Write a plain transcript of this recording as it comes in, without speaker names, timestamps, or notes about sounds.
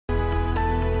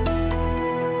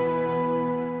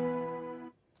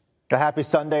A happy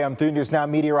Sunday. I'm 3 News Now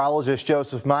meteorologist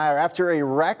Joseph Meyer. After a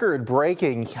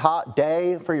record-breaking hot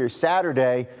day for your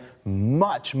Saturday,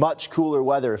 much cooler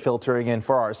weather filtering in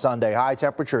for our Sunday. High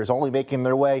temperatures only making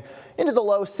their way into the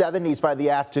low 70s by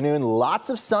the afternoon. Lots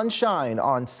of sunshine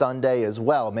on Sunday as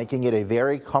well, making it a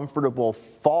very comfortable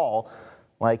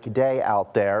fall-like day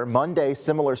out there. Monday,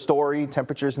 similar story.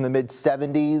 Temperatures in the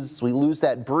mid-70s. We lose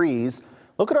that breeze.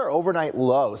 Look at our overnight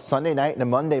lows. Sunday night and a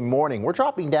Monday morning, we're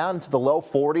dropping down into the low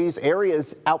 40s.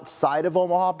 Areas outside of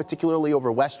Omaha, particularly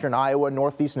over western Iowa,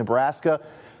 northeast Nebraska,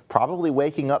 probably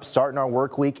waking up, starting our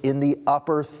work week in the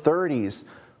upper 30s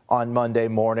on Monday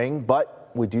morning. But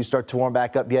we do start to warm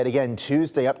back up yet again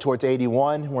Tuesday, up towards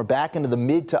 81. We're back into the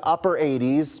mid to upper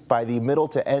 80s by the middle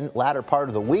to latter part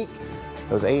of the week.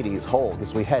 Those 80s hold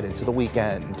as we head into the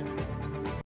weekend.